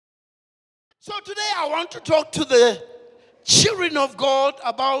So today I want to talk to the children of God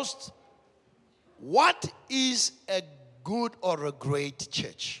about what is a good or a great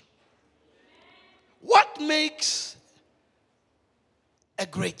church. What makes a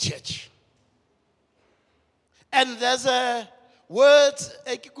great church? And there's a word,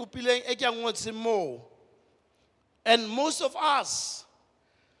 and most of us,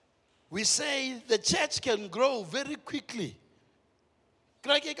 we say the church can grow very quickly.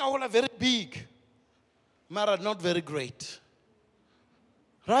 Very big, but not very great.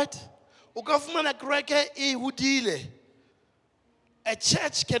 Right? A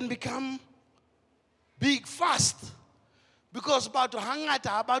church can become big fast because batho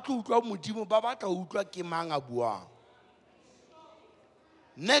hangata ba tlo utlwa modimo ba batla utlwa ke mang a buang.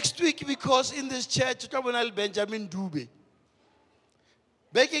 Next week, because in this church tla bona le Benjamin Dube.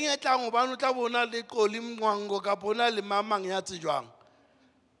 Bekeng e tlang o bana tla bona le Xoli Mngwango ka bona le mamang ya tsejwang.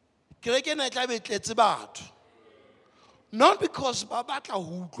 Kereke na tla be tletse batho. Not because ba batla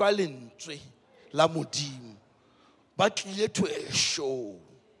ho utlwa lentswe la modimo, but tlile to a show.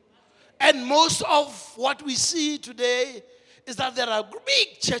 And most of what we see today is that there are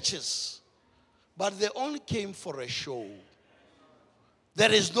big churches, but they only came for a show.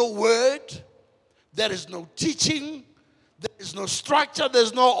 There is no word, there is no teaching, there is no structure, there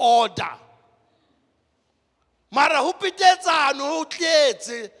is no order. Mara hu pitetsa no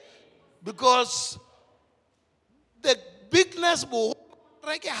tletse because the bigness bo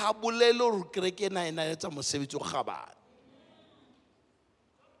reke ha bolelo ro kereke na ena etsa mosebetsi o kgabane.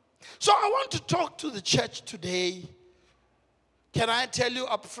 So I want to talk to the church today. Can I tell you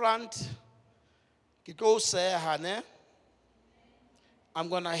up front? Ke tlo say hane. I'm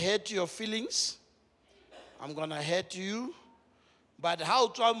going to hurt your feelings. I'm going to hurt you. But how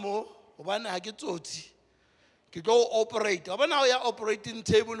to mo obana ha ke tsotsi. Ke tlo operate. Obana o ya operating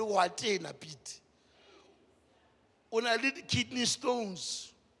table wa tena pit. Una le kidney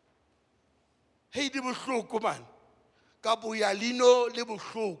stones. Hey di bohloko man. Ka boya lino le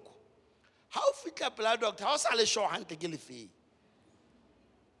bohloko. How fitla blood doctor? How sa le sure hantle ke le fe?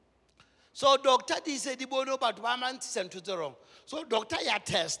 So doctor di se di bono batho ba mantse ntho tse wrong. So doctor ya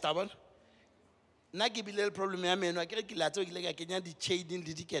test abona. Nna ke bile problem ya meno akere ke latse ke le ka kenya di chain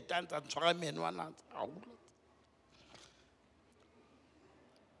le di ketanta tshwara meno ana.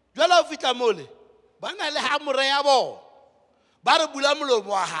 Jwale o fitla mole. Bana le ha more ya bo. Ba re bula molomo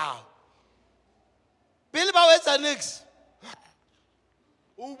wa hao. Pele ba wetsa next.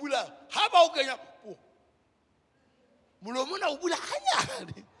 O bula ha ba o kenya molomo na o bula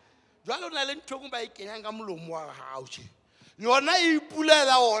hanyane. Jwale o na le ntho ba e kenyang ka molomo wa hao tje. Yona e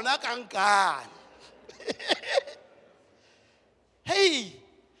ipulela ona ka nkane. Hey,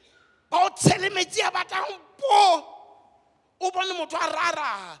 ba o tselemetsi ya batang po. O bone motho a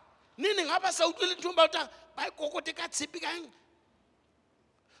rara. Nini nga ba sa utlwele ntho ba tla ba ikokote ka tshepi kang.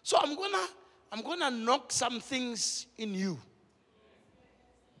 So I'm gonna knock some things in you.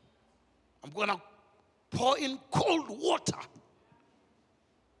 I'm gonna pour in cold water.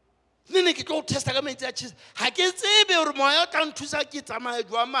 Nini ke tlo testa ka metsi a tshisa. Ha ke tsebe hore moya o tla nthusa ke tsamaya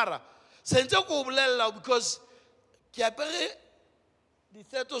jwa mara. Sentse go bolella because ke apere the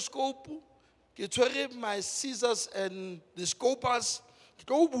stethoscope, ke tshwere my scissors and the scopers, ke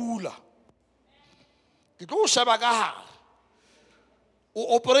tlo bula. Ke tlo sheba ka hare.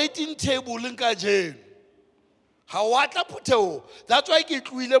 O operating table nka jeno. Ha wa tla phutheo. That's why ke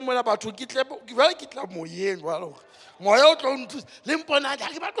tluile mona batho ke tla moyeng jwalo. Moya o tlo nthusa le mpona ha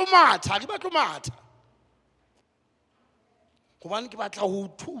ke batlo matha. Gobane ke batla ho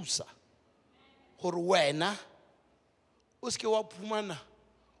thusa gore wena o ske wa phumana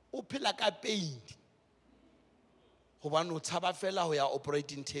o phela ka pain. Gobane o tshaba fela ho ya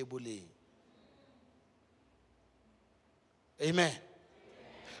operating table. Amen.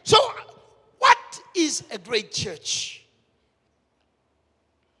 So, what is a great church?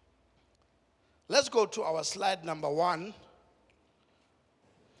 Let's go to our slide number 1.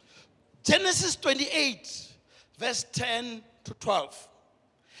 Genesis 28, verse 10 to 12.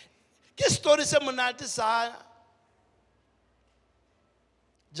 Ke story se monate sa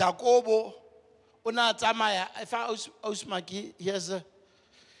Jacobo ona tsamaya. If I Osmaki,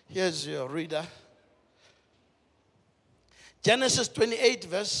 here's your reader. Genesis 28,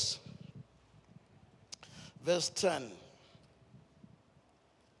 verse 10.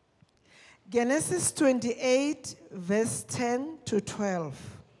 Genesis 28, verse 10 to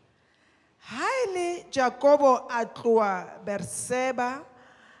 12. Haile Jacobo atloa Berseba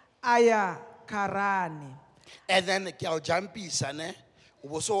aya Karani. And then ke jump isane.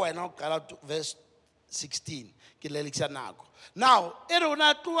 So I now verse 16. Now,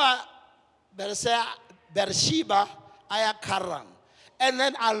 erona tua Beersheba, aya Karan. And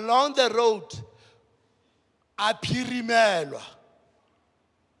then along the road, apirimelwa.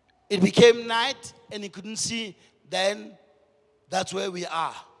 It became night and he couldn't see. Then that's where we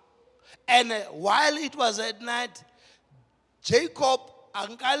are. And while it was at night, Jacob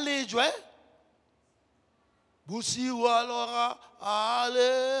ankalejwe busiwa lora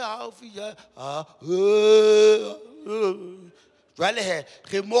ale aufia jwale he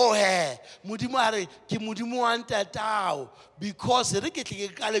re mo he modimo a re ke modimo wa ntatao because re ke tle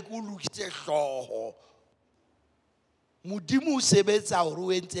ke kale ke o lokitse hloho modimo o sebetsa hore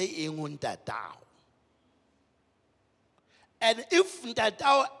o entse eng o ntatao. And if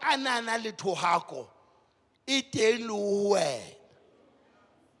ntatao anana le thohako iteng le wena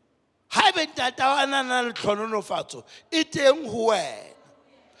ha be ntatao anana le tlhononofatso iteng ho wena.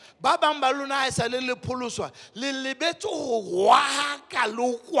 Ba bang ba lona ha sa le pholoswa le lebetse ho waka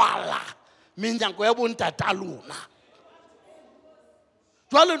lo kwala menyanko ya bontata lona.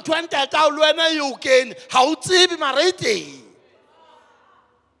 Jwale ntho ya ntatao le wena yo kene ha o tsebe mara iteng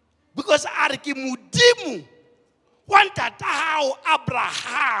because a re ke modimo wa ntata hao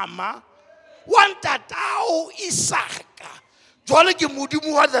Abrahama wa ntata hao Isaka. Jwale ke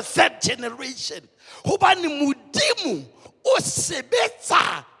modimo wa the third generation hobane modimo o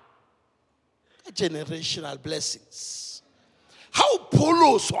sebetsa generational blessings. How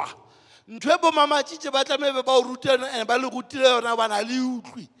poloswa ntwe bo mama tshitse ba tlamebe ba o rutana and ba le rutile yona bana le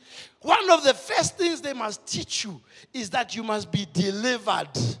utlwi. One of the first things they must teach you is that you must be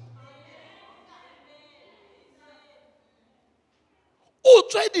delivered. O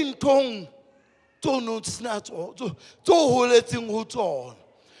tswe dinthong tso no tsena tso holetseng ho tsona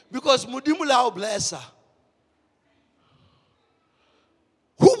because modimo la o blessa.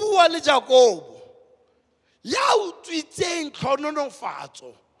 Ho bua le Jacob ya o tswitseng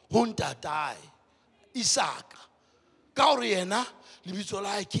tlhononofatso ho ntatae Isaka ka hore yena lebitso la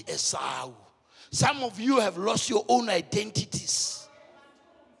hae ke Esau. Some of you have lost your own identities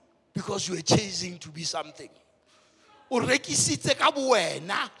because you are chasing to be something. O rekisitse ka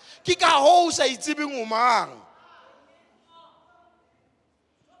buwena ke ka ho sa itsebeng o mang.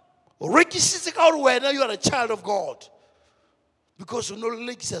 O rekisitse ka hore wena you are a child of God because you know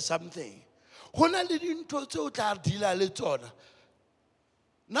like something. Hona le dintho tse o tla dila le tsona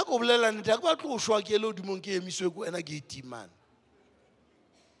nna go bolela nnete ga ba tlo shwa ke le dimong ke emiswe ko wena ke itimana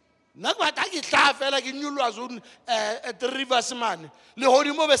nna ba ta ke tla fela ke nyulwa zone at the rivers man le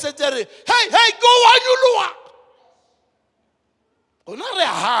hodimo be setse re hey go wa nyulwa ona re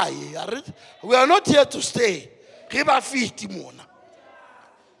hae we are not here to stay re ba fiti mona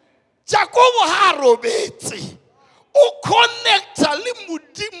Jacob ha robetse o connecta le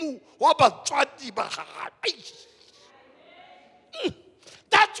modimo wa batswadi ba gae.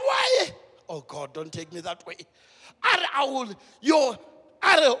 That's why, oh God, don't take me that way.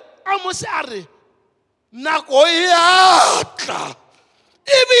 Almost nako ya tla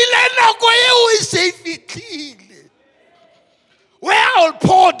ebile nako e o se fitlile where I will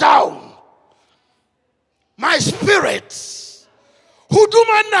pour down my spirit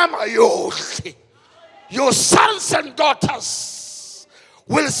huduma nama yohle. Your sons and daughters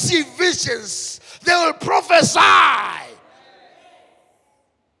will see visions. They will prophesy.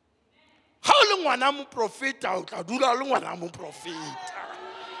 How long when I'm a prophet? How long when I'm a prophet?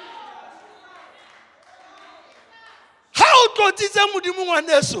 How to teach them mudimu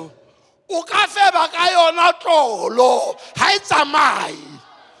waneso? Ukafe bakayo na tolo. Haitsamai.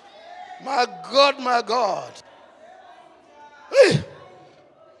 My God. Hey.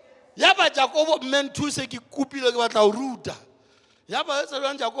 Yaba Jacobo meant to say ki kupile ke batla o ruta. Yaba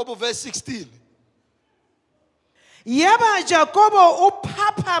etsa Jacobo verse 16. Yaba Jacobo o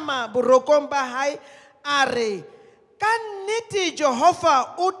phapama borokong ba hae a re ka nnete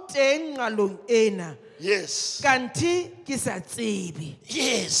Jehova o teng ngalong ena. Yes. Kanti ke sa tsebe.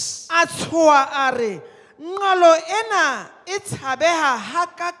 Yes. A tshoa a re ngalo ena e tshabeha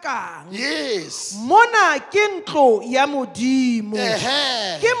hakakang. Yes. Mona ke ntlo ya modimo.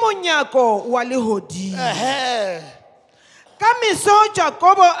 Ke monyako wa lehodimo. Ka meso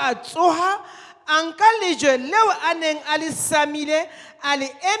Jacobo a tsoha anka lejwe leo a neng a le samile a le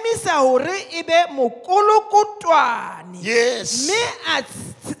emisa hore ebe mokolokotwane. Yes. Me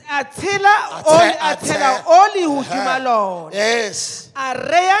a tshela oli hodima lona. Yes. A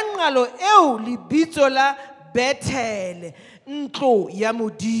reya ngalo eo lebitso la Bethel, ntlo ya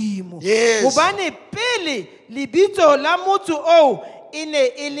modimo. Yes. Hobane pele lebitso la motho o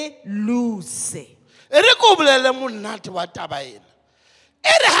ene ele Luse. Ere ko bolele monate wa taba ena.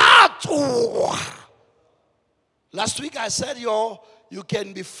 Ere ha tsoha. Last week I said your you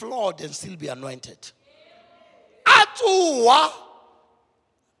can be flawed and still be anointed. Atsuwa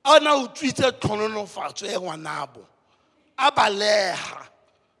ana utswitse tlhononofatso e ngwanabo a baleha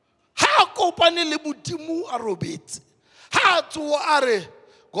ha kopane le modimo a robetse ha tsuwa a re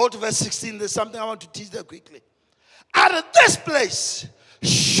go to verse 16. There's something I want to teach there quickly. At this place,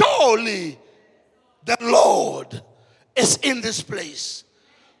 surely the Lord is in this place.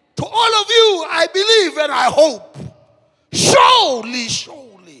 To all of you, I believe and I hope, surely,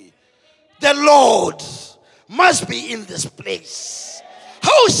 surely, the Lord must be in this place.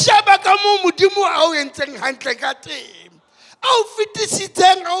 How shabaka mo modimo a o entseng hantle ka teng. A o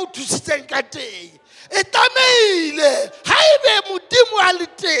fetisitseng a o thusitseng ka teng. E tamaile ha ebe modimo a le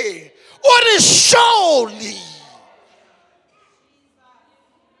teng. O re surely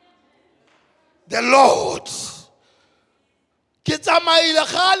the Lord. Ke tsamaile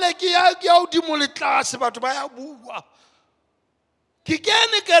gale ke ya odimo le tlase batho ba ya bua. Ke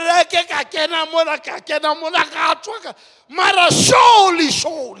kene kereke ka kena mola ka tswa ka mara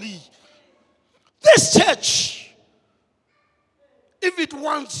surely this church, if it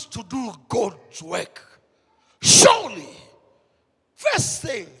wants to do God's work, surely first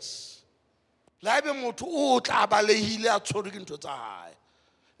things la ebe motho o tla balehile a tshwere ke ntho tsa hae.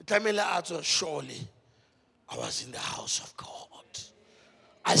 Surely I was in the house of God.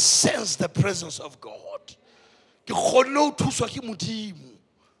 I sensed the presence of God.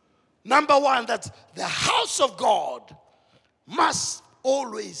 Number one, that the house of God must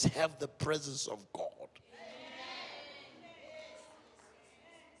always have the presence of God.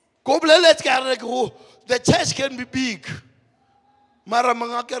 The church can be big. Mara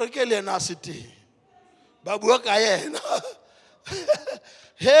manga kereke le na sitting. Babu ka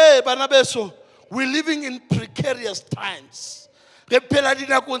Hey, Banabeso, we're living in precarious times. Re phela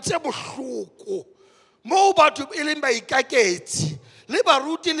dinakong tse bohloko. Mo batho e leng ba ikaketse, le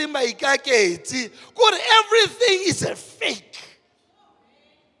baruti le ba ikaketse, gore everything is a fake.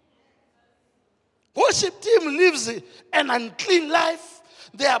 Worship team lives an unclean life.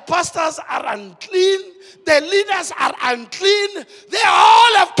 Their pastors are unclean. The leaders are unclean. They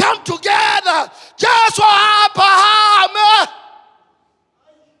all have come together just for Abraham.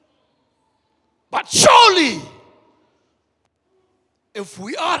 But surely, if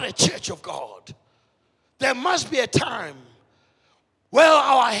we are a church of God, there must be a time where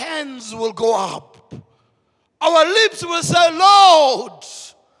our hands will go up. Our lips will say, Lord,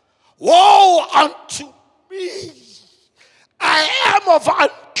 woe unto me. I am of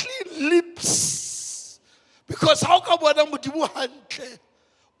unclean lips. Because how come when I'm doing hantle,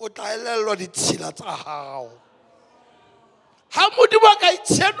 o tla elelwa ditshila tsa hao. Ha modimo ka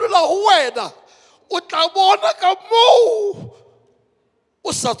itshenola ho wena, o tla bona ka mo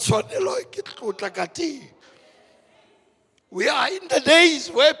o sa tshwanelwa ke tlotla ka teng. We are in the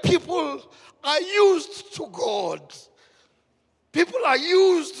days where people are used to God. People are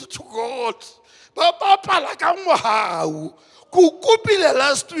used to God. Papa la ka mohau. Ku kopile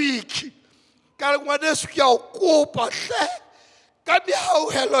last week. Ka ngwaneso ke a kopa hle. Ka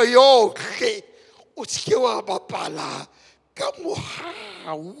diauhelo yohle. O tshike wa bapala ka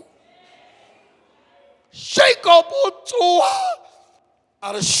mohau. Jacob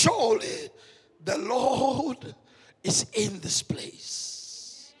and surely the Lord is in this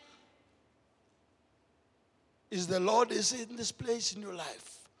place. Is the Lord is in this place in your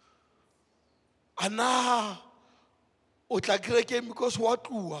life? Ana o tla kreke because what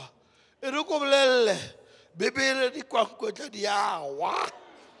ua e re ko bolelle bebele di kwankotla di awa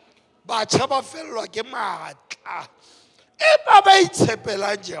ba tshaba fellwa ke matla e ba ba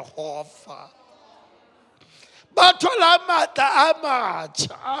itshepela Jehova ba thola matla a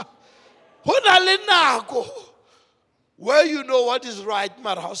matjha ho na le nako where you know what is right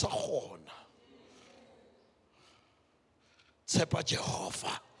mara ha sa khona tshepa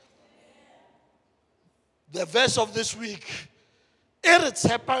Jehova. The verse of this week,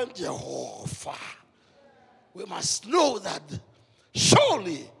 Jehovah. We must know that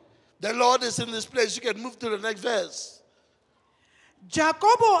surely the Lord is in this place. You can move to the next verse.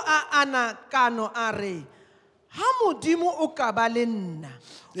 Jacobo a anakano are, ha modimo o ka ba le nna.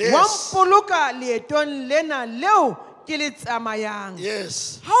 Wa mpoloka leetong lena leo ke le tsamayang.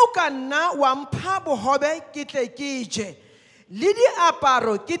 Yes. Ha o ka nna wa mpha bohobe ke tle ke je. Lidi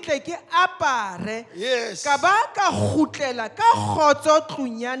aparo kitle ki apare. Yes. Ka ba ka khutlela ka khotso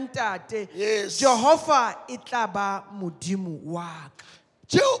tlung ntate. Yes. Jehova e tla ba modimo wa ka.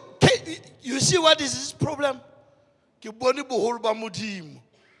 You see what is his problem? Ke bone boholo ba modimo.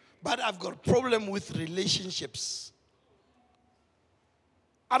 But I've got a problem with relationships.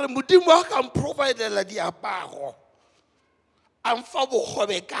 Are modimo a ka provide la diaparo. a mfa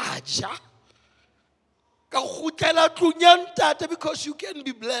bogobe ka ja ka gutlela tlong ya ntate because you can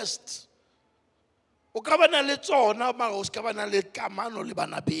be blessed. O ka bana le tsona mara o ska bana le kamano le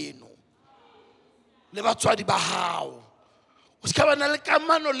bana beno le batswadi ba hao. O ska bana le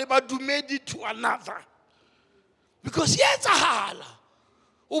kamano le badumedi to another because yetsahala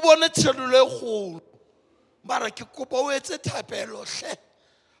o bone tshelo le kgolo mara ke kopa o etse thapelo hle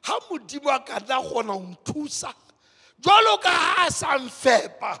ha modimo a ka tla gona o nthusa jwalo ka ha sa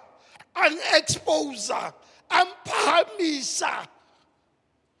mfepa an exposer an phamisa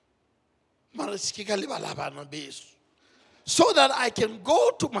mara ke ka lebala bana beso so that I can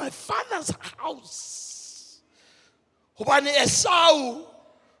go to my father's house. Hobane Esau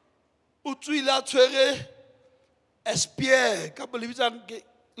o tswile a tshwere a spear ka bolebitsang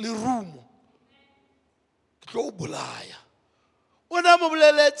le rumo ke tlo bolaya o na mo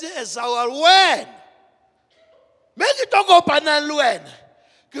boleletse Esau a wena me ke tlo kopana le wena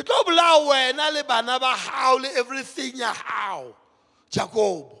ke tlo bolaya wena le bana ba hao le everything ya hao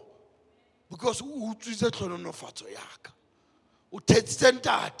Jacob because o utswitse tlhononofatso yaka o thetsitse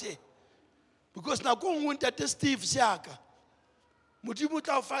ntate because na go nngwe ntate Steve siaka modimo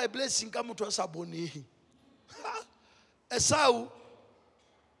tla fa a blessing ka motho a sa boneng Esau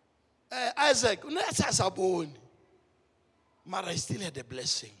Isaac o ne a sa bone but I still had a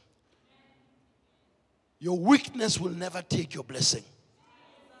blessing. Your weakness will never take your blessing.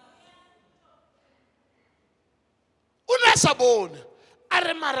 O ne sa bone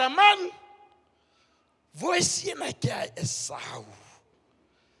are maraman voice yena ke a Esau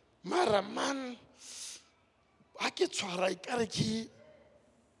maraman ha ke tshwara ikare ke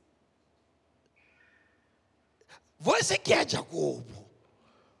voice ke a Jacob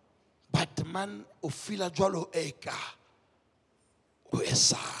but man o fila jwalo eka o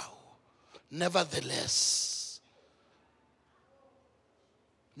Esau. Nevertheless,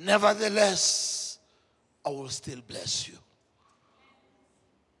 I will still bless you.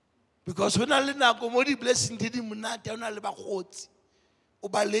 Because when I learn mo di blessing di monate ona le ba khotsi o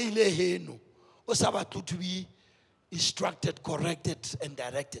ba leile heno o sa batho to be instructed, corrected and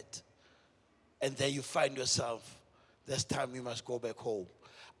directed, and then you find yourself this time you must go back home.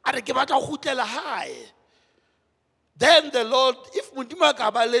 Are ke batla go gutlela hae. Then the Lord, if modimo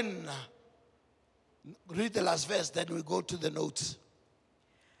ka ba le nna, read the last verse, then we go to the notes.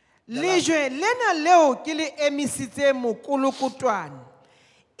 Lejwe lena leo ke le emisitse mokolokotwane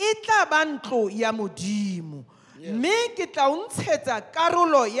e tla ba ntlo ya modimo mme ke tla o ntshetsa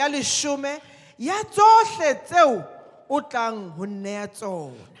karolo ya leshome ya tsohle tseo o tlang ho nneya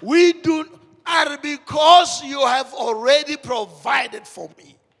tsona. We do are because you have already provided for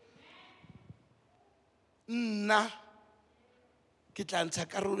me. Nna ke tla ntsha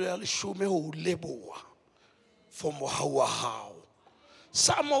karolo ya leshome ho leboa for mohau wa hao.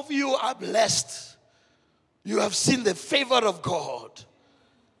 Some of you are blessed. You have seen the favor of God.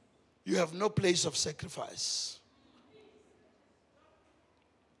 You have no place of sacrifice.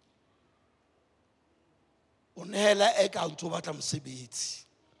 Onela eka ntso batla mosebetsi.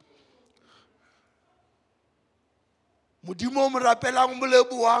 Modimo mo rapelang mo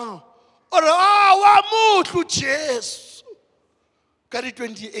leboang. Ore wa motlu Jesu. Ka di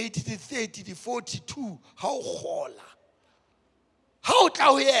 28 di 30 di 42 ha o gola. Ha o tla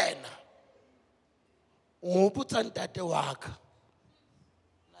ho yena. O botsa ntate wa ka.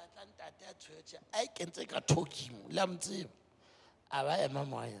 Na tla ntate a tshwetse a ikentse ka thokimo la mtsebe. Aba ema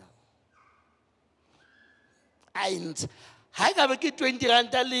moya. Ain't ha ga be ke 20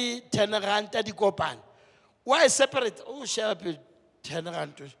 ranta le 10 ranta di kopana. Why separate? Oh, share up 10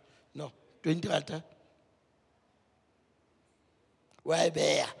 ranta. No, 20 ranta. Why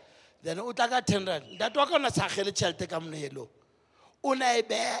bear? Then o tla ka 10 rand. That wa kana sa khele tšhelete ka monelo. Una e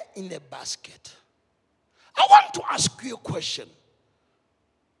bear in the basket. I want to ask you a question.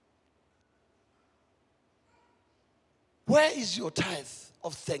 Where is your tithe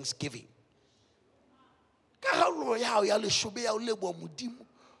of thanksgiving? Karolo ya o ya leshome ya o lebo modimo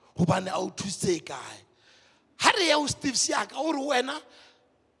hobane a o thuse kae. Ha re ya o Steve siaka o re wena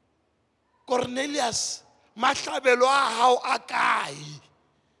Cornelius mahlabelo a hao a kae.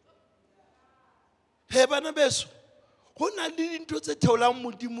 He bana beso go na le dintho tse theolang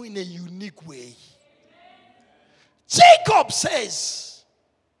modimo in a unique way. Jacob says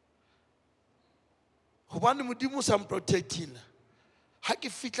hobane modimo sa protecting ha ke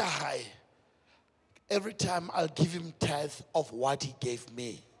fitla hae. Every time I'll give him tithe of what he gave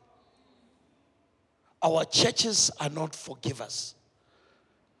me. Our churches are not forgivers.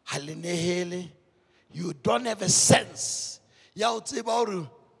 Halinehele, you don't have a sense. Ya o tseba hore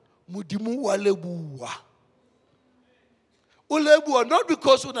modimo wa leboa. o leboha not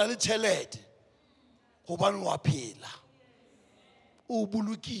because o na le tšhelete gobane wa phela o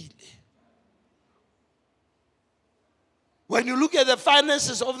bolokile. When you look at the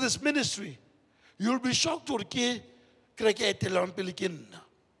finances of this ministry, you'll be shocked to ke kereke etelang pele ke nna.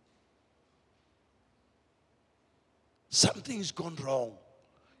 Something's gone wrong.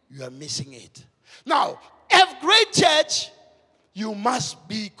 You are missing it. Now, as great church, you must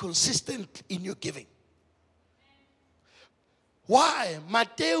be consistent in your giving. Why?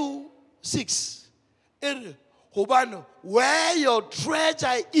 Matthew 6. Where your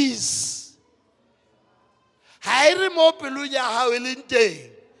treasure is. Haere mo pelo ya hao e leng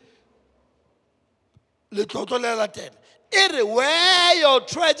teng. Letlotlo le latela. Where your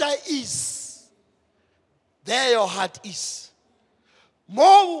treasure is, there your heart is.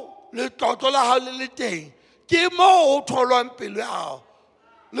 Mo letlotlo la hao le le teng, ke mo o tholwang pelo ya hao.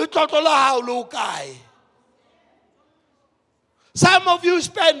 Letlotlo la hao le ho kae? Some of you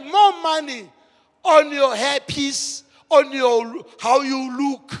spend more money on your hairpiece, on your how you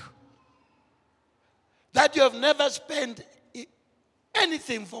look, that you have never spent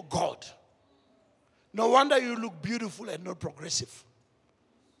anything for God. No wonder you look beautiful and not progressive.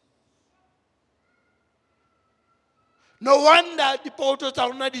 No wonder the photos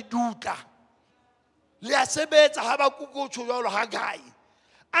are not the duta. Le a sebetsa ha ba kukotho jwalo ha gae.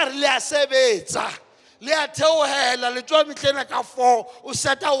 A re le a sebetsa. Le a theohela le tswa metlena ka 4 o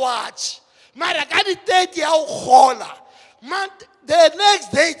seta watch. Mara ka di 30 ha o khola. The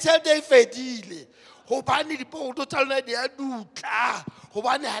next day they fedile. Hobane di photo tsa lona di a dutla.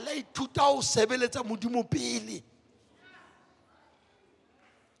 Hobane ha la ithuta ho sebeletsa modimo pele.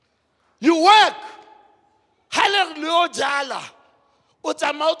 You work. Haler leo jala. O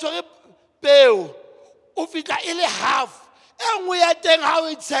tsamaya o tshwere peo. O fitla e le half. E nngwe ya teng ha o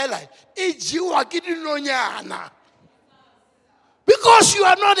e tshela e jiwa ke dinonyana. Because you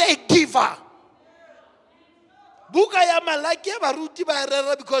are not a giver. Buka ya Malaki ya baruti ba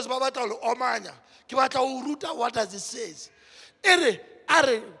rera because ba batla ho omanya. Ke batla ho ruta what does it says.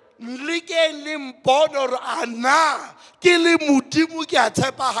 Are nleke le mpono ana ke le modimo ke a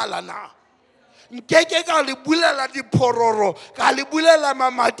tshepahala na. Nkeke ka le bulela diphororo ka le bulela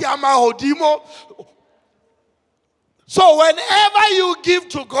mamati a mahodimo. So whenever you give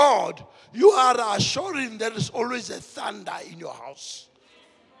to God, you are assuring there is always a thunder in your house.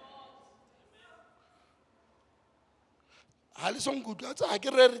 Ha le song good ha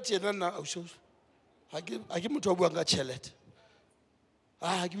ke re tjena na o sho. Ha ke motho a buang ka tšhelete.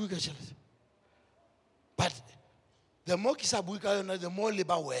 Ha ke bua ka tšhelete. But the more ke sa bua ka yona, the more le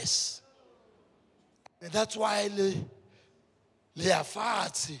ba worse. And that's why le a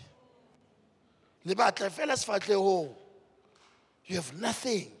fatshe. Le batla fela sefatlehong. You have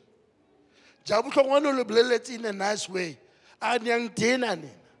nothing. Jabu tlongwana le boleletse in a nice way. A nyang tena nena.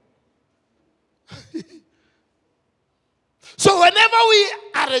 So whenever we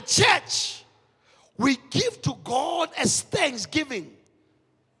are a church, we give to God as thanksgiving.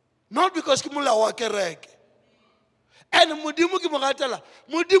 Not because ke molao wa kereke. And modimo ke mo ratela.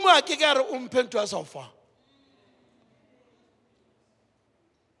 Modimo a ke ka re o mphe ntho ya sa o fa.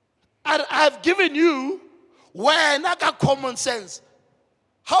 I've given you when I got common sense.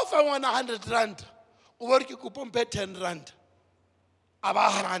 How far 100 rand? Over ke kupo mpe 10 rand. Aba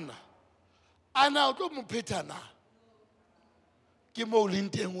hana. Ana o tlo mo pheta na. Ke mo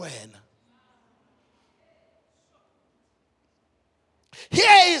linteng wena.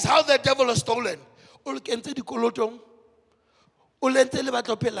 Here is how the devil has stolen. O kentse dikolotong. O lentse le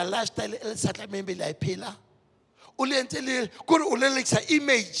batlo phela lifestyle e sa tlamehile le a phela. O lentse le gore o leleksa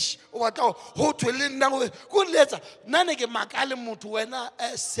image o batla ho thwele nna go letsa nane ke makale motho wena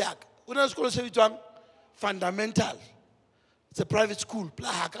seaka. O na sekolo se bitswang fundamental. It's a private school pla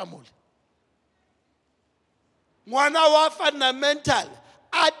ha ka mole. Ngwana wa fundamental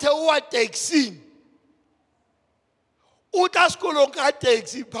a theoa taxi. O tla sekolong ka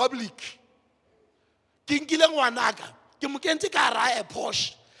taxi public. Ke nkile ngwana ka ke mo kentse ka ra a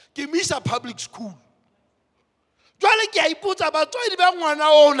Porsche ke misa public school. Jwale ke a ipotsa batswadi ba ngwana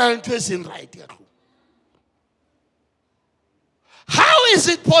o na ntwe seng right ya tlo. How is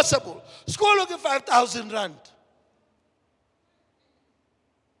it possible? Skolo ke 5,000 rand.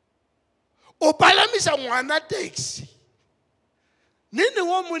 O palamisa ngwana taxi. Nini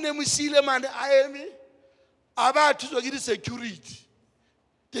wo mo ne mo sile mane a eme aba thuso ke di security.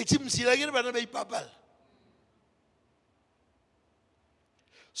 Taxi msila ke bana ba ipapala.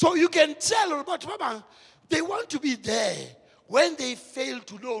 So you can tell about mama they want to be there when they fail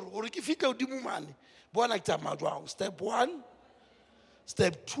to know gore ke fitla odimo mane bona ke tsamaya jwang. Step 1,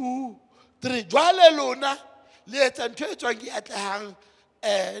 step 2, 3. Jwale lona le etsa ntho e tswang ke atlehang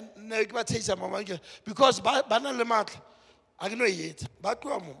ne ke ba tshisa mamang because ba na le matla a ke no etsa ba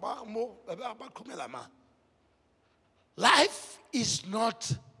tloa mo ba qhomela ma. Life is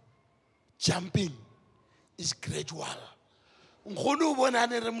not jumping, it's gradual. Nkgono o bona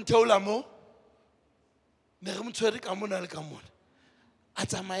ne re motheola mo ne re motshwere ka mona le ka mona a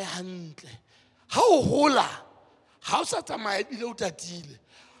tsamaye hantle. Ha o hola ha o sa tsamaye bile o tatile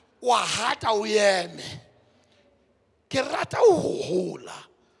wa hata o eme. Ke rata o hola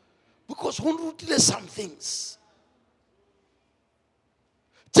because ho nrutile some things.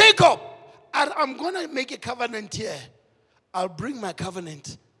 Jacob, I'm going to make a covenant here. I'll bring my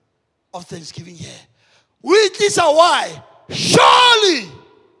covenant of Thanksgiving here. Which is why surely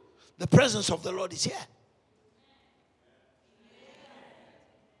the presence of the Lord is here.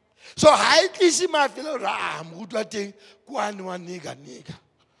 So I see my fellow ram who do think one nigga.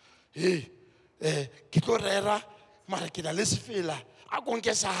 Hey, Kitorera, Marakina, let's feel. I won't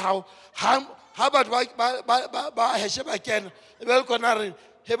guess how about by Hesheba can welcome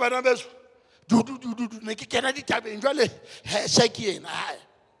Hebanabes do make Kennedy type enjoy shaky and I.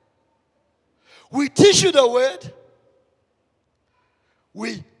 We teach you the word.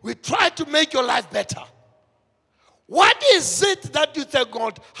 We try to make your life better. What is it that you say,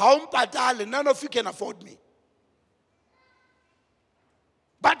 God, how none of you can afford me?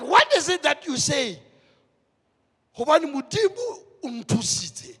 But what is it that you say?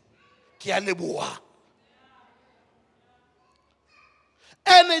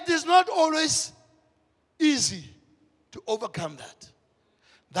 And it is not always easy to overcome that.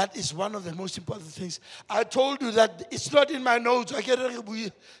 That is one of the most important things. I told you that it's not in my notes. Now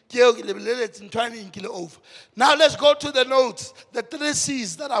let's go to the notes, the 3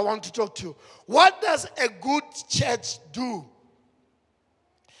 C's that I want to talk to you. What does a good church do?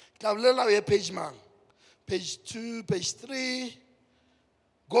 Page 2, page 3.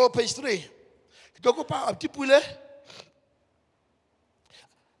 Go page 3.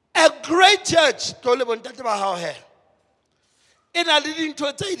 A great church. In a leading to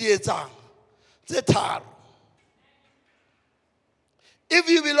a if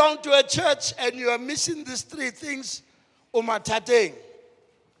you belong to a church and you are missing these 3 things, umatateng.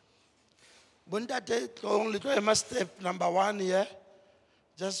 Bundate only to step number 1 here.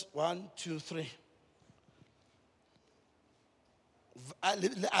 Just 1, 2, 3.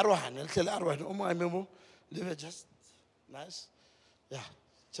 Arrohan, just nice. Yeah,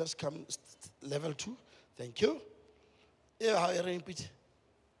 just come level 2. Thank you. Yeah, how you repeat?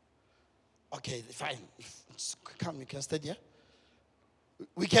 Okay, fine. Come, you can stay here.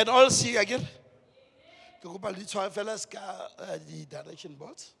 We can all see again. The direction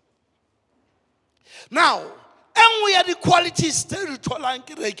boards. Now, and we are the qualities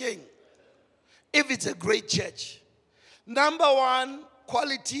if it's a great church. Number 1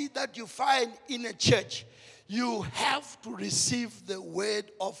 quality that you find in a church, you have to receive the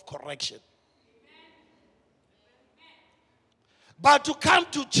word of correction. But to come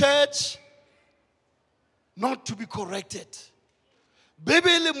to church, not to be corrected.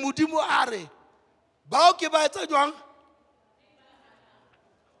 Bebele mudimu are. Bao ke ba etsa jwang?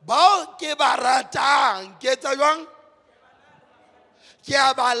 Bao ke ba ratang ke etsa jwang? Ke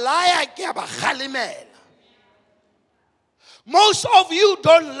a ba laya ke a ba khalimela. Most of you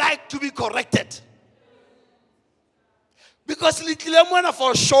don't like to be corrected. Because litlile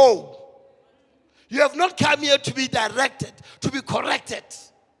for show. You have not come here to be directed, to be corrected.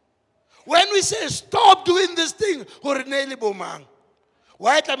 When we say stop doing this thing, why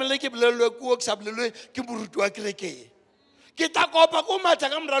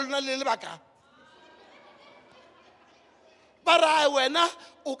bara wena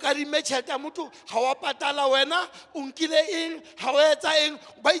o ka di metšhelete motho ga wa patala wena o nkile eng ga o etsa eng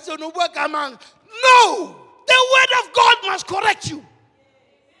ba itse no bua ka mang. No, the word of God must correct you.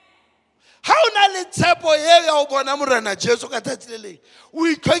 How na le tshepo ye ya o bona morena Jesu ka tsatsile o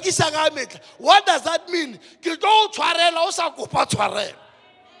itlhokisa ka metla. What does that mean? Ke tlo tshwarela o sa kopa tshwarela.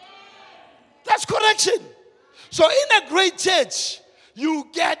 That's correction. So in a great church you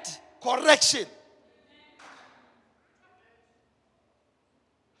get correction.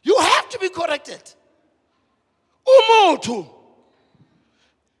 You have to be corrected. Umuntu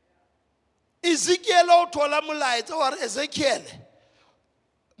Ezekiel o thola molaetsa wa Ezekiel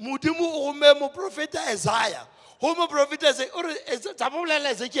Mudimu o me mo prophet Isaiah ho mo prophet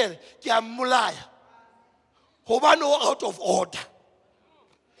Ezekiel ke a mmolaya hobane o out of order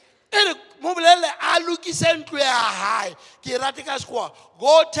ere mo bolele a lokise ntlo ya hae ke rate ka sekgoa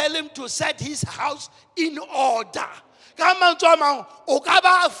go tell him to set his house in order. ka mantswe a mang o ka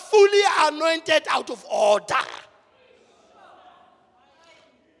ba fully anointed out of order.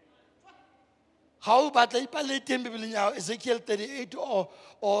 How about Ezekiel 38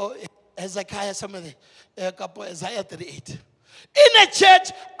 or Hezekiah, somebody, Isaiah 38. In a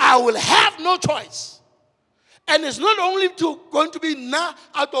church, I will have no choice. And it's not only going to be na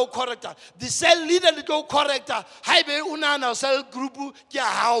auto corrector. The cell leader little corrector. Hi be una na cell group kia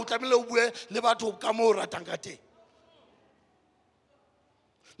how tamilo we lebato kamora tangate.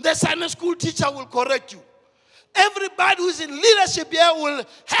 The Sunday school teacher will correct you. Everybody who's in leadership here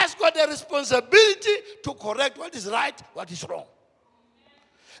has got the responsibility to correct what is right, what is wrong.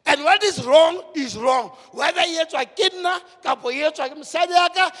 And what is wrong is wrong. Whether it's a kidna, kapo it's a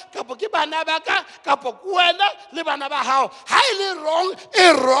msadaka, kapo kibanabaka, kapo kuena, libanaba how. Highly wrong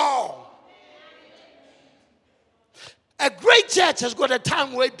is wrong. A great church has got a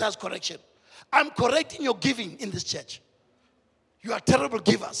time where it does correction. I'm correcting your giving in this church. You are terrible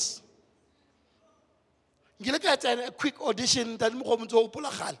givers. You look at a quick audition that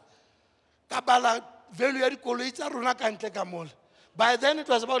Kabala value by then it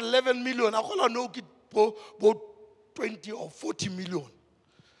was about 11 million. I know about 20 or 40 million.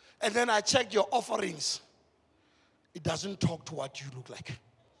 And then I checked your offerings. It doesn't talk to what you look like.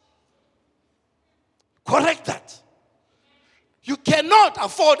 Correct that. You cannot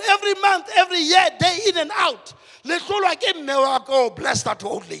afford every month, every year, day in and out. Let's all like a miracle, bless that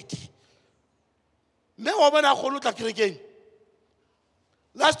old lady.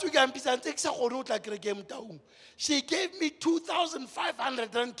 Last week, she gave me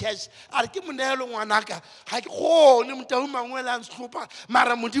 2,500 rand cash.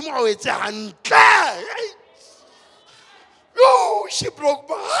 Oh, she broke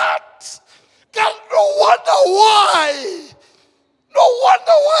my heart. God, no wonder why. No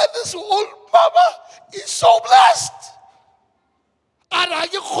wonder why this old mama is so blessed.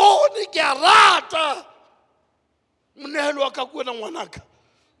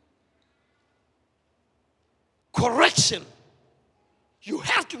 Correction. You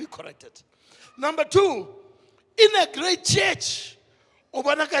have to be corrected. Number two, in a great church,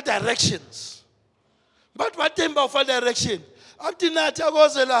 obanaka directions. But what time of direction? Abdinat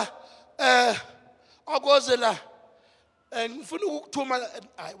agozela, agozela, and funu tuma.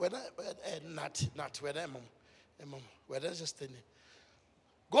 Not whether just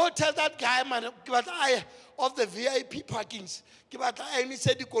go tell that guy, man, but I of the VIP parkings. But I only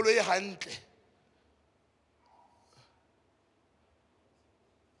said the color hand.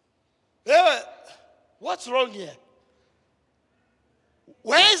 What's wrong here?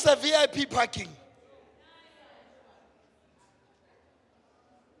 Where is the VIP parking?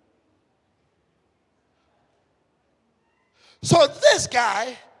 So this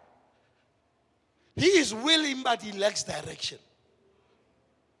guy, he is willing, but he lacks direction.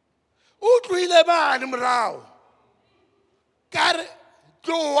 Utlwile mane mrao. Kare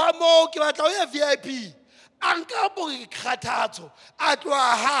tlo wa mo ke batla o ya VIP. Anka bo ikgathatso a tlo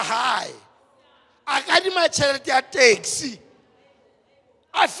ha hai. A ka di ma tšhelete ya taxi.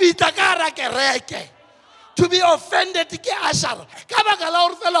 A fita ka ra kereke. To be offended ke ashara. Ka baka la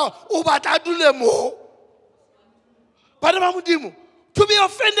hore fela o batla dule mo. Bana ba modimo. To be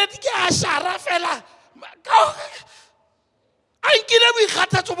offended ke ashara fela.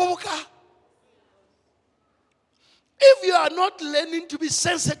 If you are not learning to be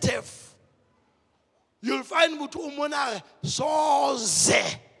sensitive, you'll find mutu umona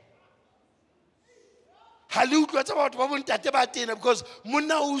soze. Halu kwatsa batho ba bontate ba tena because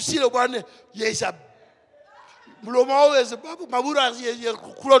monna o sile bone yesa mlomo o ese mabura ye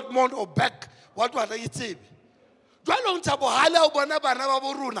cloth mount or back what was it say. Jwalo ntsa bo hala o bona bana ba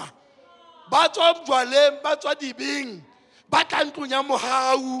boruna. Ba tswa mjwaleng ba tswa dibing. Ba tantlunya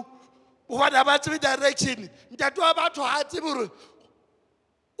mohau o bana ba tswe direction ntate wa batho ha tsebore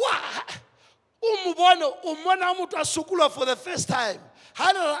wa o mona motho a sukula for the first time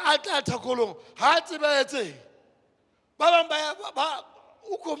ha re atla thakolong ha tsebetse ba bang ba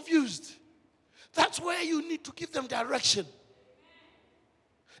o confused. That's where you need to give them direction.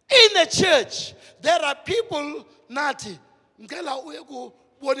 In a church there are people nathi ngela uye ku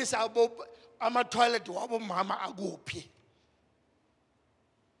bonisa ama toilet wabo mama akuphi.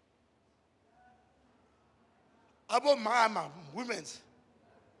 About mama, women's.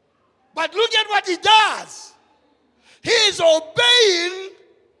 But look at what he does. He is obeying,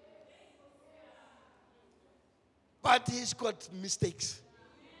 but he's got mistakes.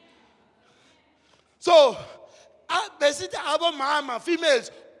 So, basically, about mama, females,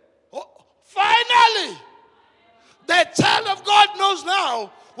 finally, the child of God knows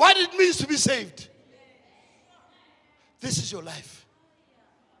now what it means to be saved. This is your life.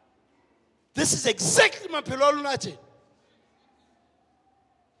 This is exactly my pelolunate.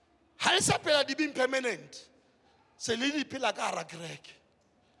 Ha e sa phela di being permanent. Se le di phela ka hara kereke.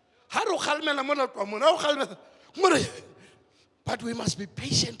 Ha re o kgalmela mona kwa mona o kgalmela more. But we must be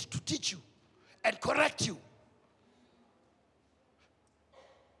patient to teach you and correct you.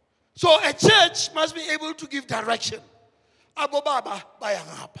 So a church must be able to give direction. Abo baba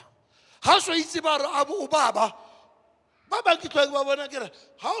bayangapa. How so itse ba re abo baba. Baba ke tloa ba bona kere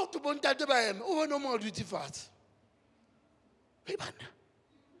how to bontate ba eme o bona mo duty fat. Hey bana.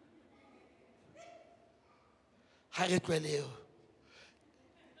 Ha re tlweleo.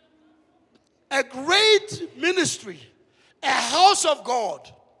 A great ministry, a house of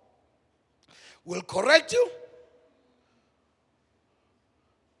God will correct you.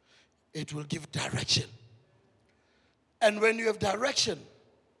 It will give direction. And when you have direction,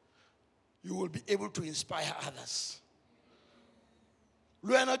 you will be able to inspire others.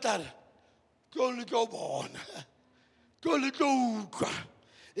 Luana tare, go little born, go little ukwa,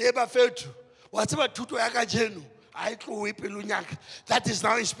 eba fetu, whatever tuto yaka jenu, I go whipelunyak. That is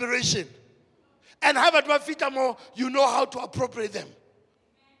now inspiration. And have at mafita more, you know how to appropriate them.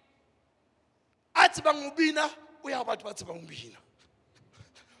 Atibang ubina, we have at watibang ubina.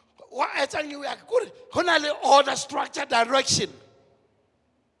 What I tell you, we are good. Honali order, structure, direction.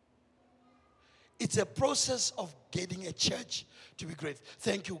 It's a process of getting a church to be great.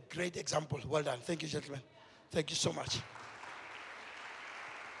 Thank you. Great example. Well done. Thank you, gentlemen. Thank you so much.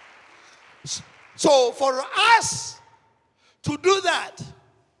 So for us to do that,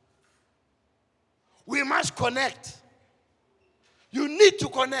 we must connect. You need to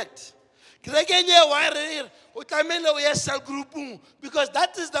connect. Because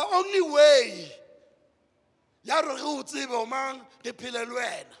that is the only way.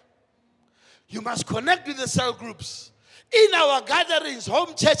 You must connect with the cell groups. In our gatherings,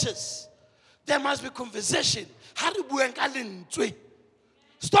 home churches, there must be conversation.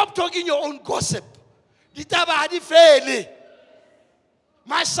 Stop talking your own gossip.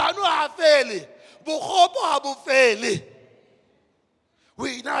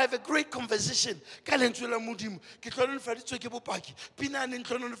 We now have a great conversation. That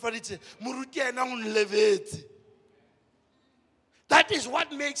is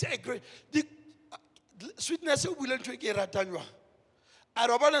what makes a great sweetness. We learn to get Ratanywa.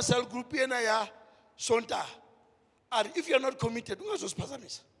 Arabana cell group ya Sonta. If you're not committed, who is those?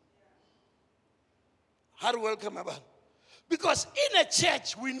 How welcome about? Because in a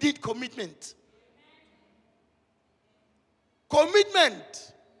church we need commitment.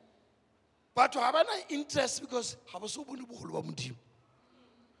 Commitment. But to have an interest because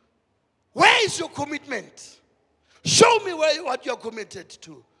where is your commitment? Show me what you're committed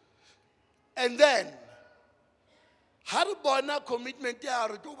to. And then, haribona commitment ya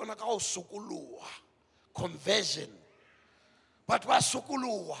re to bona ka go sokoloa conversion. But wa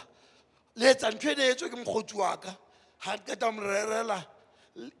sokoloa letsa ntwene etso ke mkhotsi wa ka ha ke ta mrerela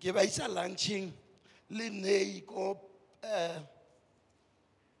ke ba isa lunching le nei ko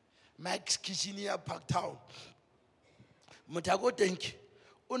Max Kitchener Motaung. Motago thank you.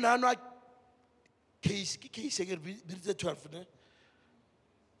 Unanwa case ke 12 ne.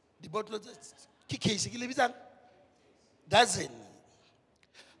 The bottle case ke lebitsa dozen.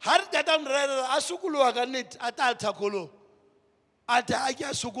 Har tata mrerela asukulu ka net ata thakolo. Ata a ke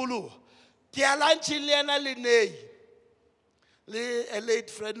asukulu. Ke ya lunch le ena le nei. Le a late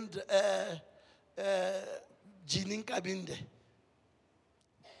friend Jining Kabinde.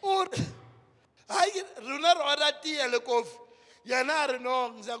 Or I runa orati elekov. Yana re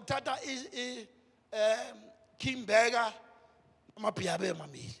no ngizakuthatha King Burger amapiabe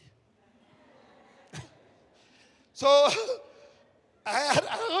mamili. So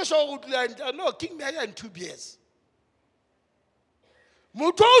I show good no King Burger and 2 beers.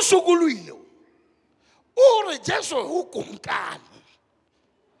 Motaung sukuluile. Ore Jesu hukumkani.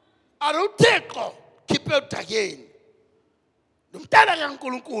 Aruteko kipeta again. Numtana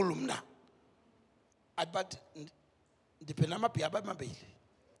yankulunkulu mna. But depend on my piaba mabili.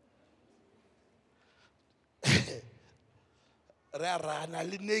 Rara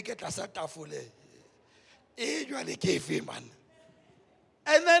li naked asatafule. You are the cave man.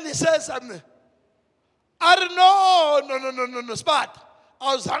 And then he says something. I don't know, no, spot.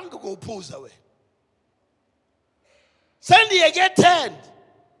 I was hungry to go pulls away. Sandy, I get 10.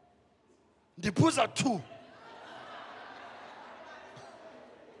 The pulls are 2.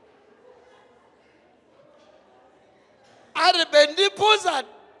 The pulls are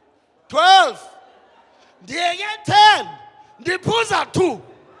 12. They get 10. The pulls are 2.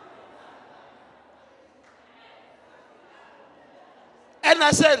 And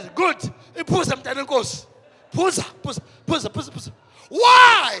I said, good. Phuza mntana enkosi. Phuza.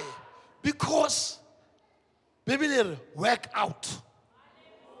 Why? Because Bible work out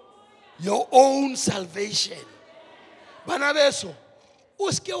your own salvation. Bana beso,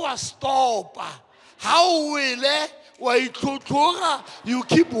 uske wa stop. How will wa itlotlora? You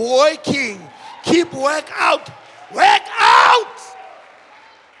keep working. Keep work out. Work out.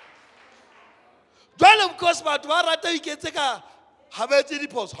 Don't because batho ba rata iketse ka ha ba etse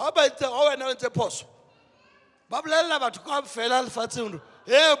diphoso. Ha ba etse o wena o ntse phoso. Ba bolella batho ka fela lefatsheng.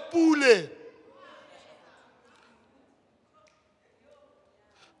 He pule.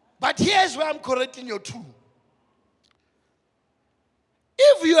 But here's where I'm correcting your two.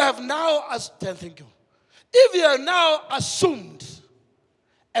 If you have now, thank you. If you have now assumed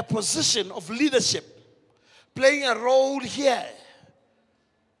a position of leadership, playing a role here,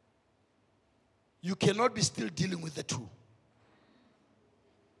 you cannot be still dealing with the two.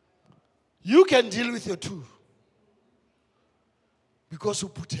 You can deal with your two because you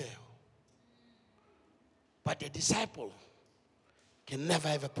put her. But a disciple can never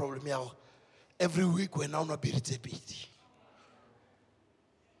have a problem here. Every week we're now not being bit.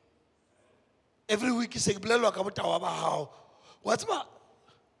 Every week is a how. What's my?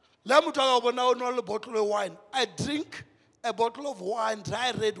 Let me talk about now a bottle of wine. I drink a bottle of wine,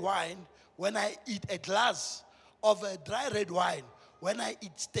 dry red wine, when I eat a glass of a dry red wine when I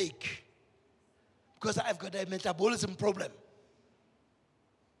eat steak. Because I've got a metabolism problem.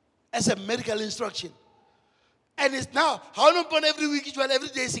 As a medical instruction. And it's now, how long upon every week, every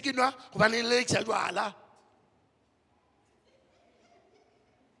day,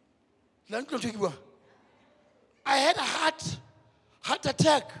 I had a heart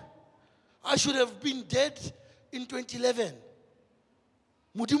attack. I should have been dead in 2011.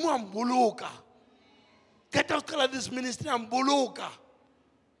 Mudimu amboloka. Get out of this ministry amboloka.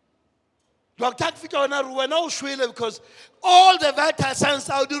 Doctor Fika na ruwana ushwele because all the vital signs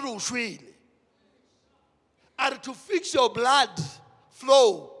out there ushwele are to fix your blood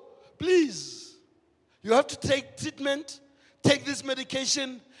flow. Please, you have to take treatment, take this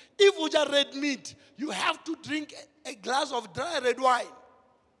medication. If you just red meat, you have to drink a glass of dry red wine.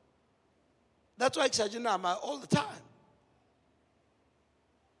 That's why I all the time.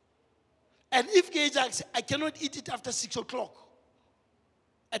 And if Gajax, I cannot eat it after 6 o'clock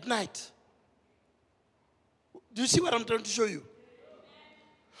at night. Do you see what I'm trying to show you?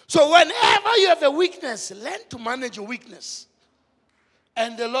 So whenever you have a weakness, learn to manage your weakness.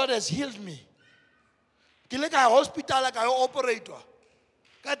 And the Lord has healed me. Like a hospital, like an operator.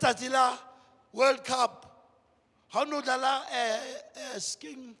 Katatila World Cup. How no dala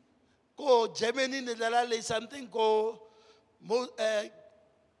skiing go Germany dala something go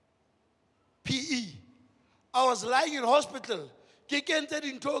PE. I was lying in hospital. Kikented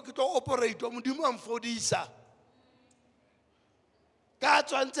in talk to operator mudimam fodisa.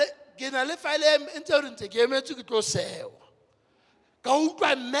 Katwante genale file interinte game to go sell. Ka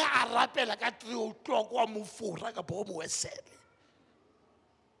utlwa mme a rapela ka 3 o'clock wa mo fora ka bo mo wesele.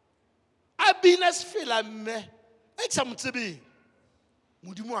 Abinas fela mme examtsibi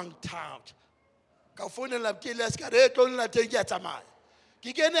modimo ang thata. Ka phone la ke le ska re tlo nna teng ya tsamaya.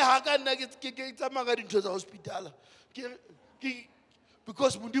 Ke kene ha ka nna ke tsamaya ka dintho tsa hospital.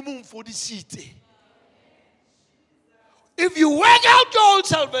 Because modimo mfodisitse. If you work out your own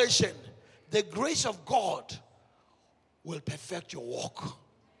salvation, the grace of God will perfect your walk.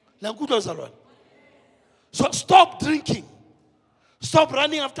 So stop drinking. Stop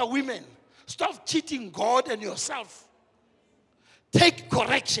running after women. Stop cheating God and yourself. Take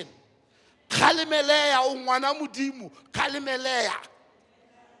correction. Kalimeleya ungwana mudimu. Kalimeleya.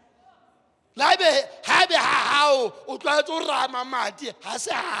 Labe habe hao utwa to rama mati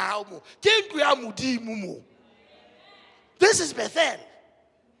hase hao mo. Kintu ya mudimu mo. This is Bethel.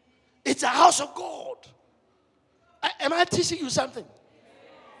 It's a house of God. Am I teaching you something?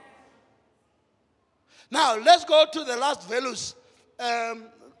 Now, let's go to the last values.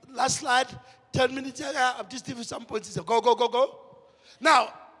 Last slide, 10 minutes. I'm just giving some points. Go.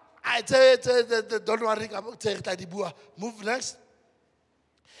 Now, I tell don't worry about move next.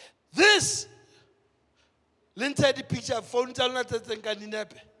 This, Lindsay the picture, phone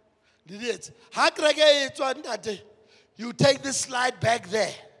you take this slide back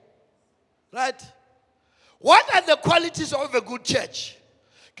there. Right? What are the qualities of a good church?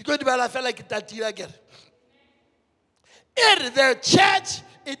 The church,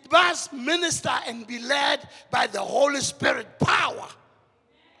 it must minister and be led by the Holy Spirit power.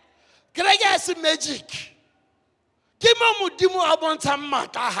 Can I get some magic?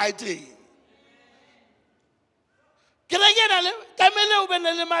 Kereke na le tamele o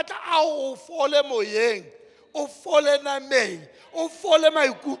bene le matla a o fole moyeng, o fole nameng, o fole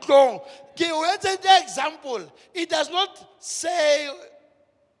maikutlong. Ke o etse the example. It does not say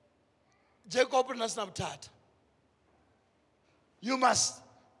Jacob Nasnabtat.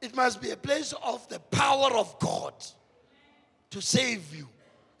 It must be a place of the power of God to save you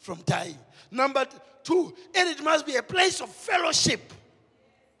from dying. Number 2, and it must be a place of fellowship.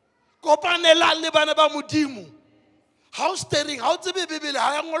 Kopanela le bana ba modimo. How stirring, how tsebe Bibele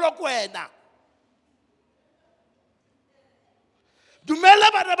ha ya ngolwa ko wena.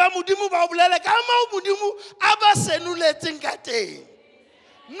 Dumela bana ba modimo ba o bolele ka mo modimo a ba senuletseng ka teng.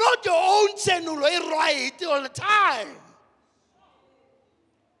 Not your own senulo e right all the time.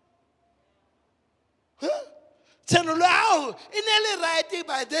 Senulo ao e ne le right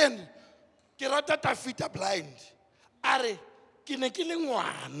by then. Ke rata Tafita blind. Are ke ne ke le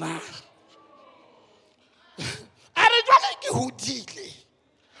ngwana. Are jwale ke hodile.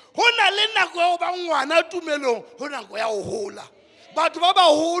 Ho na le nako ya ho ba ngwana tumelong, ho nako ya ho hola. Batho ba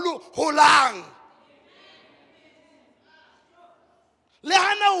baholo holang. Le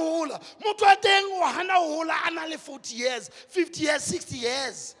hana ho hola. Motho a teng o hana ho hola a na le 40 years, 50 years, 60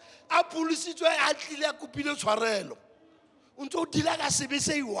 years. A pulisitswe a tlile a kopile tshwarelo. O ntse o dila ka sebe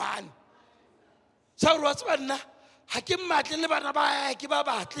se i1. Sa re wa tseba nna ha ke mmatle le bana ba ke ba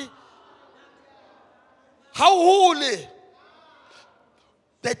batle. How holy.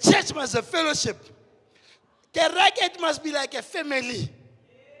 The church must have fellowship. It must be like a family.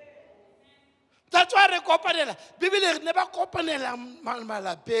 That's why re kopanela. Bibele re ne ba kopanela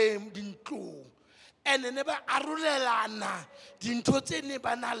malapeng dintlo. And ne ba arolelana dintho tse ne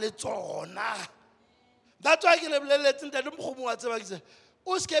ba na le tsona. That's why ke le boleletse ntate mogomong wa tseba ke se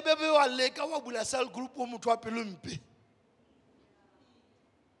o se ke bebe wa leka wa bula cell group o motho wa pelompe.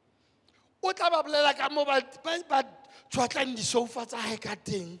 O tla ba bolela ka mo ba tshwatlang di sofa tsa hae ka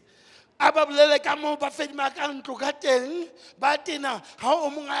teng. Aba bolele ka mo ba fedima ka ntlo ka teng. Ba tena ha o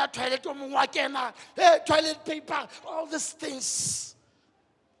mong a ya toilet o mong wa kena. Hey, toilet paper, all these things.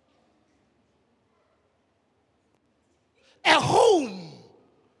 A home.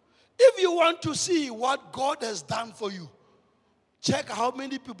 If you want to see what God has done for you, check how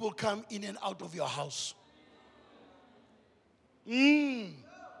many people come in and out of your house.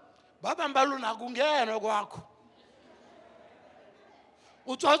 Baba mbaluna kungena kwakho.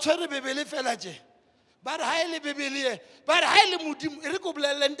 Utswa tshwere Bibele fela je. Ba re ha ile Bibele, ba re ha ile modimo e re ko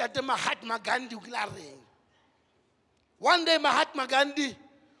bolelle ntate Mahatma Gandhi o kila reng. One day Mahatma Gandhi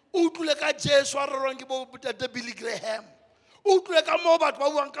o tlile ka Jesu a rerwang ke bo ntate Billy Graham. O tlile ka mo batho ba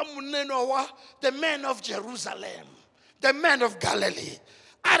buang ka moneno wa the man of Jerusalem, the man of Galilee.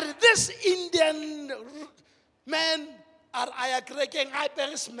 Are this Indian man are aya krekeng a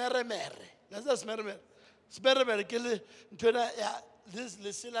pere smeremere. That's a smeremere. Smeremere ke le ntona ya this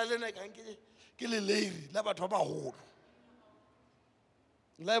lesela lena ka ke le leiri la batho ba baholo.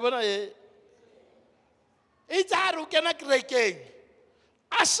 La bona e tsa re o kena krekeng.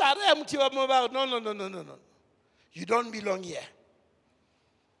 A share motho wa mo ba no. You don't belong here.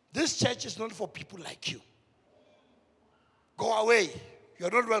 This church is not for people like you. Go away. You're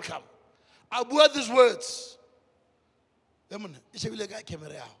not welcome. I bua these words. Lemon, it's a village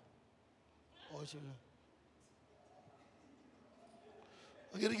camera. I'm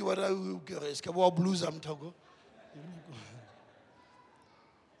going to give a blues. I'm talking.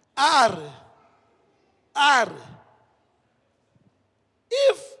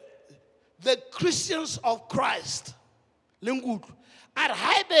 If the Christians of Christ, the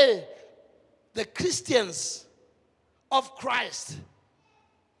Christians of Christ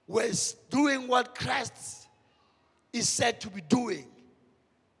were doing what Christ is said to be doing,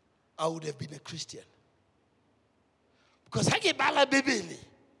 I would have been a Christian. Because I get bala bibili,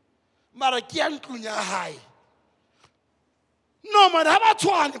 marakian kunya high. No man, how about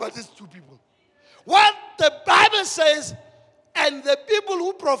these two people? What the Bible says, and the people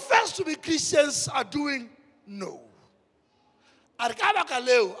who profess to be Christians are doing, no.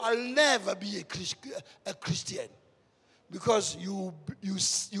 I'll never be a Christian because you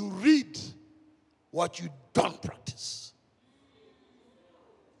read what you don't practice.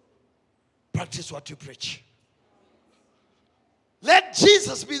 Practice what you preach. Let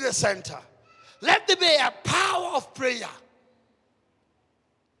Jesus be the center. Let there be a power of prayer.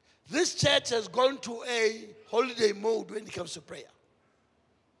 This church has gone to a holiday mode when it comes to prayer.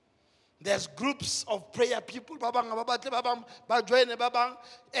 There's groups of prayer people,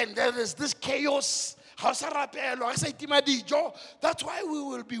 and there is this chaos. That's why we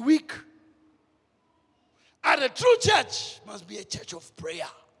will be weak. And a true church must be a church of prayer.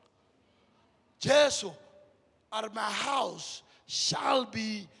 Jesu, my house shall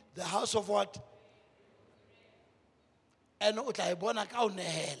be the house of what? And o tla e bona ka o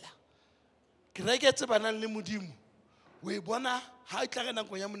nehela. Kereke tse banang le Modimo, o e bona ha e tla ka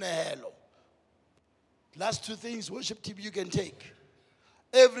nakong ya monehelo. Last two things, worship team, you can take.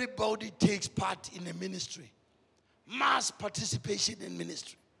 Everybody takes part in a ministry. Mass participation in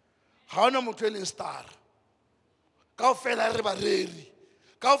ministry. Ha ona motho e leng star. Kaofela re bareri.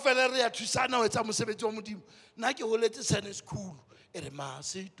 Kaofela re ya thusana ho etsa mosebetsi wa Modimo. Nna ke holetse Sunday school. E re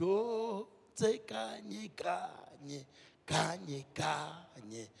masito tse kanye kanye kanye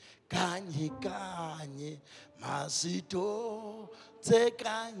kanye kanye kanye masito tse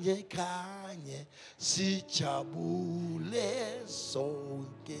kanye kanye sijabule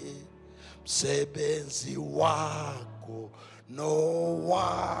sonke msebenzi wako no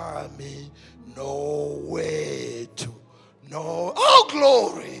wami no wethu no. Oh,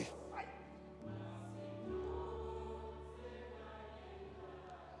 glory.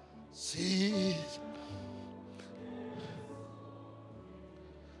 See,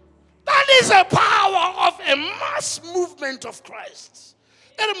 that is a power of a mass movement of Christ.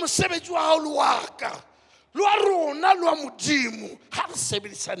 Ere mosebetsi wa hao le wa ka, le wa rona le wa Modimo, ha re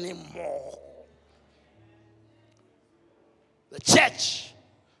sebedisane mmoho. The church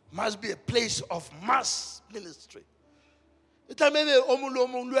must be a place of mass ministry. Ita mebe o mong le o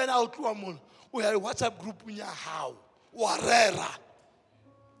mong le wena o tloha mona o ya WhatsApp group nya hao wa rera.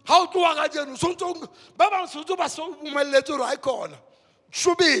 Ha o tloha ka jeno sontso ba bang sontso ba so umelletse hore ha ikona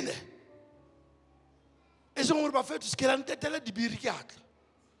shobile. E seng hore ba fetwa se kela ntetela dibiri ke atla.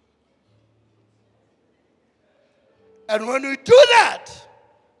 And when we do that,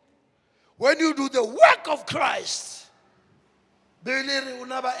 when you do the work of Christ,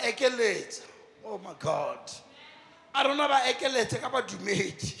 oh my God. I don't know about ekeletse ka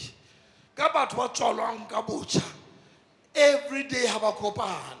badumedi. Ka batho ba tswalwang ka botjha. Every day have a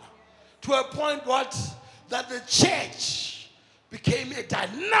kopana. To a point what that the church became a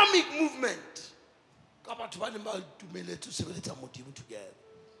dynamic movement. Ka batho ba neng ba dumeletse ho sebeletsa Modimo together.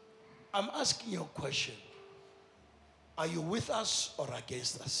 I'm asking you a question. Are you with us or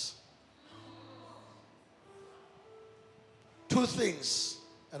against us? Two things,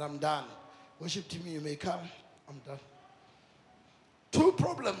 and I'm done. Worship team, you may come. I'm done. Two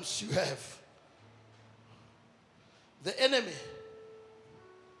problems you have. The enemy.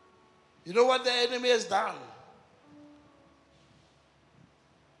 You know what the enemy has done?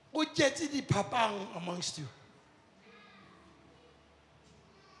 Ujeti papang amongst you.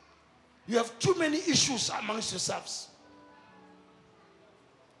 You have too many issues amongst yourselves.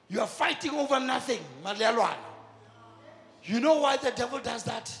 You are fighting over nothing. You know why the devil does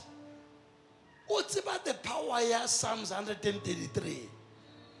that? What's about the power here? Psalms 133.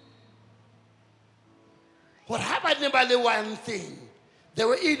 What happened about the one thing? They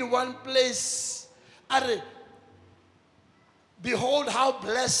were in one place. Behold how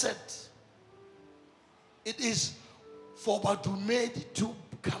blessed it is for Badumedi to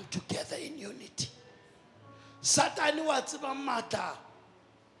come together in unity. Satan what's about matter?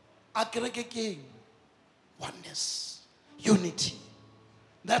 Aggregating oneness, unity.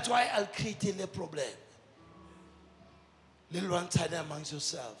 That's why I'll create a problem. Little one time amongst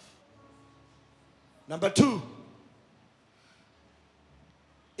yourself. Number two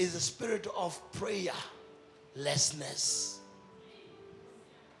is the spirit of prayerlessness.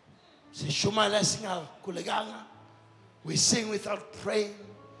 We sing without praying.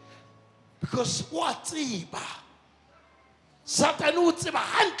 Because what? Satan utsiba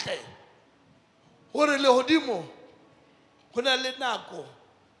hantle. Hore le hodimo. Hona le nako.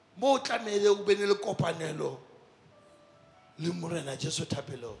 Mo tlamehile o bene le kopanelo. Le morena Jesu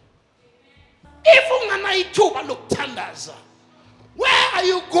thapelo. If ungana ithuba lokuthandaza, where are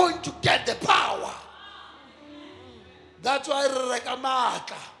you going to get the power? That's why re reka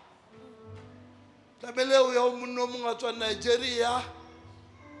matla. Tlamehile o ya umuntu omunga tswa Nigeria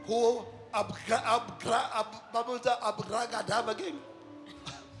who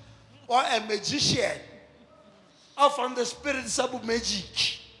or a magician or from the spirit of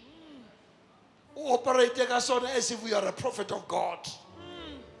magic who operate as if we are a prophet of God.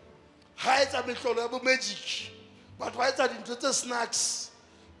 Hides a magic, but why is that into the snacks?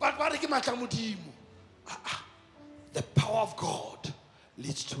 But what is the power of God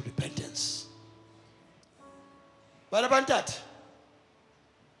leads to repentance. What about that?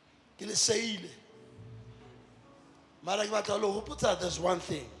 There's one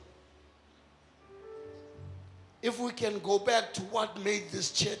thing. If we can go back to what made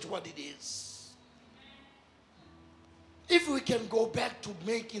this church what it is, if we can go back to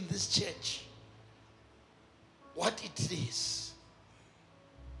making this church what it is.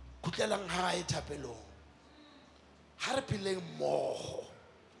 Kutlelang hae thapelong. Ha re phileng mmoho.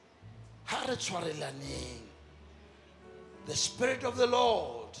 Ha re tshwarelaneng. The Spirit of the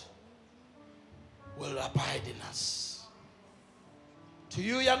Lord will abide in us. To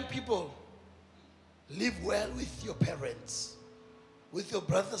you young people, live well with your parents, with your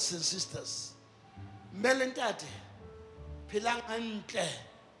brothers and sisters. Melentate, pilang antle,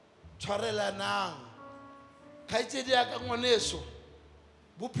 tshwarelanang. Khaitsedi ya ka ngwaneso,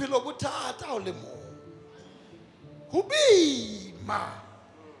 bophelo bo thata o le mo. Ho boima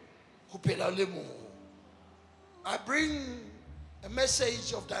ho phela o le mo. I bring a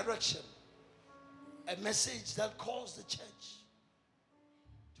message of direction, a message that calls the church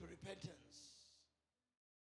to repentance.